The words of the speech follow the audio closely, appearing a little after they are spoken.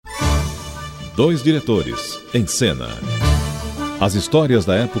Dois diretores, em cena. As histórias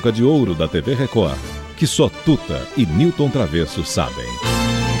da época de ouro da TV Record, que só Tuta e Nilton Travesso sabem.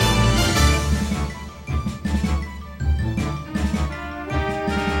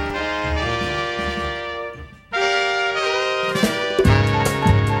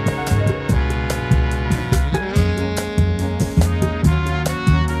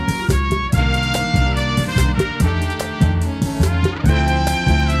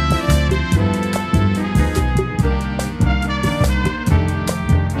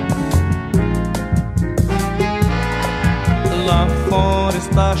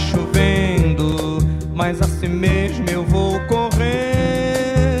 Está chovendo, mas assim mesmo eu vou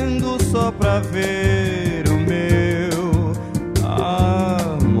correndo só pra ver o meu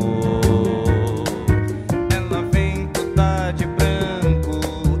amor. Ela vem toda de branco,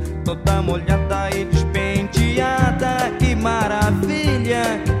 toda molhada e despenteada. Que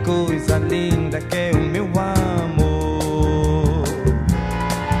maravilha, que coisa linda que é o meu amor.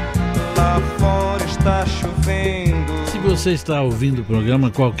 Lá fora está chovendo. Você está ouvindo o programa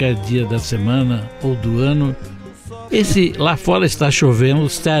qualquer dia da semana ou do ano, esse Lá Fora Está Chovendo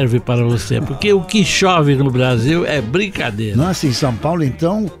serve para você, porque o que chove no Brasil é brincadeira. Nossa, em São Paulo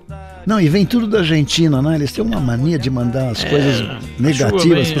então... Não, e vem tudo da Argentina, né? Eles têm uma mania de mandar as coisas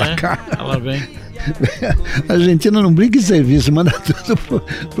negativas pra cá. Ela vem. A Argentina não brinca em serviço, manda tudo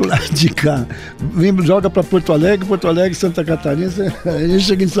pro lado de cá. Joga pra Porto Alegre, Santa Catarina, a gente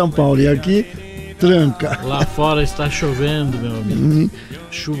chega em São Paulo e aqui... tranca. Lá fora está chovendo, meu amigo.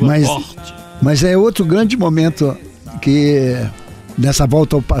 Chuva forte. Mas é outro grande momento que, nessa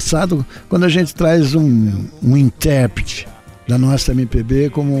volta ao passado, quando a gente traz um intérprete da nossa MPB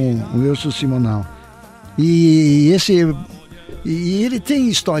como o Wilson Simonal. E ele tem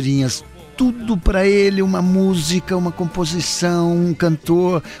historinhas, tudo para ele, uma música, uma composição, um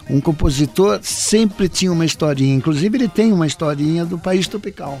cantor, um compositor, sempre tinha uma historinha. Inclusive ele tem uma historinha do País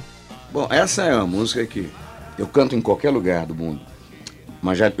Tropical. Bom, essa é uma música que eu canto em qualquer lugar do mundo,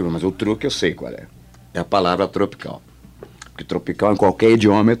 mas o truque eu sei qual é. É a palavra tropical. Porque tropical em qualquer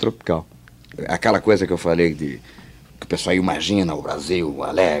idioma é tropical. Aquela coisa que eu falei que o pessoal imagina o Brasil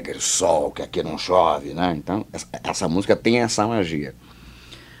alegre, o sol, que aqui não chove, né? Então, essa música tem essa magia.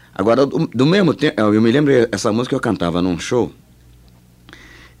 Agora, do mesmo tempo, eu me lembro, essa música eu cantava num show,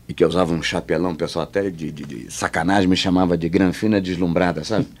 e que eu usava um chapelão, o pessoal até de sacanagem me chamava de granfina deslumbrada,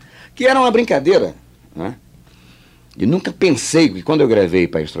 sabe? Que era uma brincadeira, né? E nunca pensei que quando eu gravei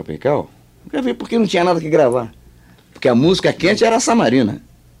País Tropical, gravei porque não tinha nada que gravar. Porque a música quente era a Samarina.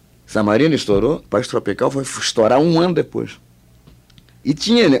 Samarina estourou, País Tropical foi estourar um ano depois. E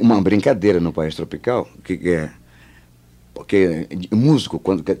tinha uma brincadeira no País Tropical, porque músico,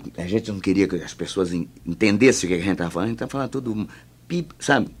 quando a gente não queria que as pessoas entendessem o que a gente estava falando, a gente estava falando tudo,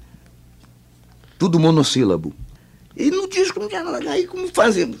 sabe? Tudo monossílabo. E no disco não tinha nada. Aí como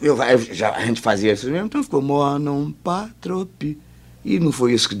fazia? A gente fazia isso mesmo, então ficou Mó não patropi. E não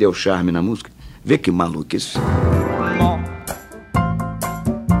foi isso que deu charme na música? Vê que maluquice. Mó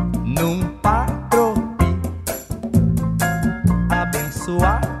não patropi,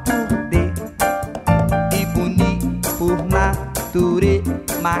 abençoado de e bonito por natureza,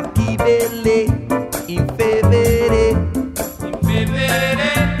 mas que beleza em fevereiro.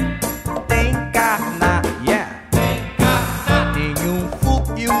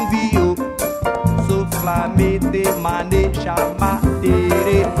 De mane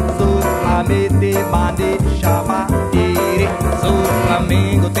chamatere, sou Flamengo mane chamatere, sou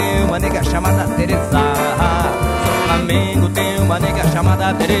Flamengo, tem uma nega chamada Teresa, sou Flamengo, tem uma nega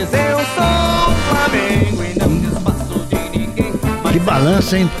chamada Teresa, eu sou Flamengo e não desfaço de ninguém. Que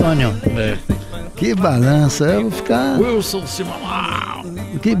balança, hein, Antônio? Que balança, eu vou ficar... Wilson Simonal.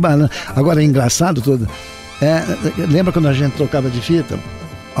 Que balança. Agora é engraçado tudo. Lembra quando a gente trocava de fita?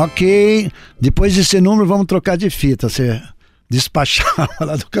 Ok, depois desse número vamos trocar de fita. Você despachava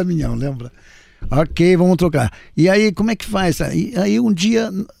lá do caminhão, lembra? Ok, vamos trocar. E aí, como é que faz? Aí um dia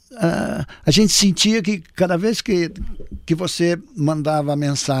a gente sentia que cada vez que você mandava a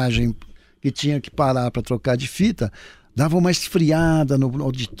mensagem que tinha que parar para trocar de fita, dava uma esfriada no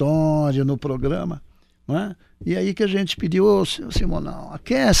auditório, no programa, não é? E aí que a gente pediu, ô Simonal,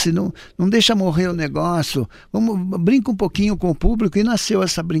 aquece, não deixa morrer o negócio, brinca um pouquinho com o público, e nasceu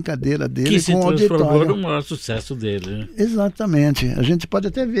essa brincadeira dele com o auditório. Que se transformou no maior sucesso dele, né? Exatamente, a gente pode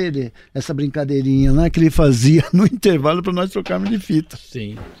até ver essa brincadeirinha, né, que ele fazia no intervalo para nós trocarmos de fita.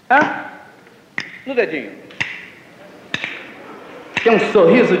 Sim. No dedinho. Tem um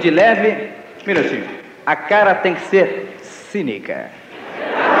sorriso de leve, minutinho. A cara tem que ser cínica.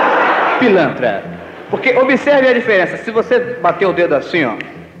 Pilantra. Porque observe a diferença. Se você bater o dedo assim, ó.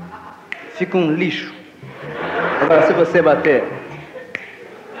 fica um lixo. Agora, se você bater...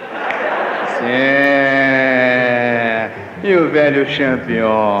 Sim. E o velho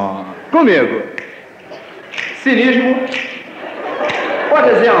campeão? Comigo. Cinismo.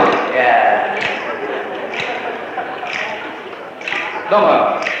 Adesão. Dá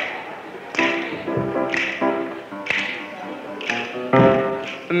uma.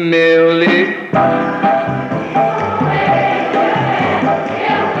 Meu li.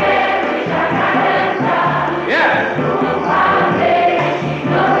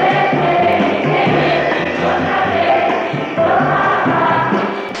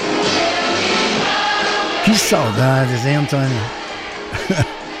 Que saudades, hein, Antônio?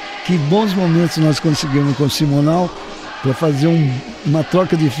 Que bons momentos nós conseguimos com o Simonal para fazer uma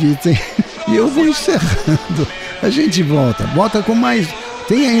troca de fita, hein? E eu vou encerrando. A gente volta com mais.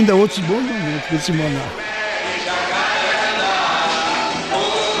 Tem ainda outros bons momentos com o Simonal.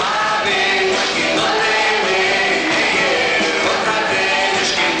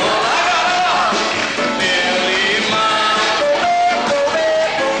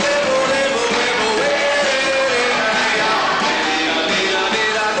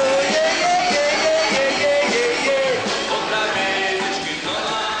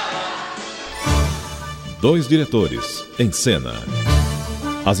 Dois diretores, em cena.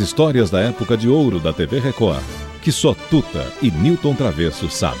 As histórias da época de ouro da TV Record, que só Tuta e Nilton Travesso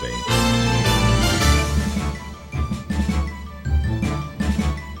sabem.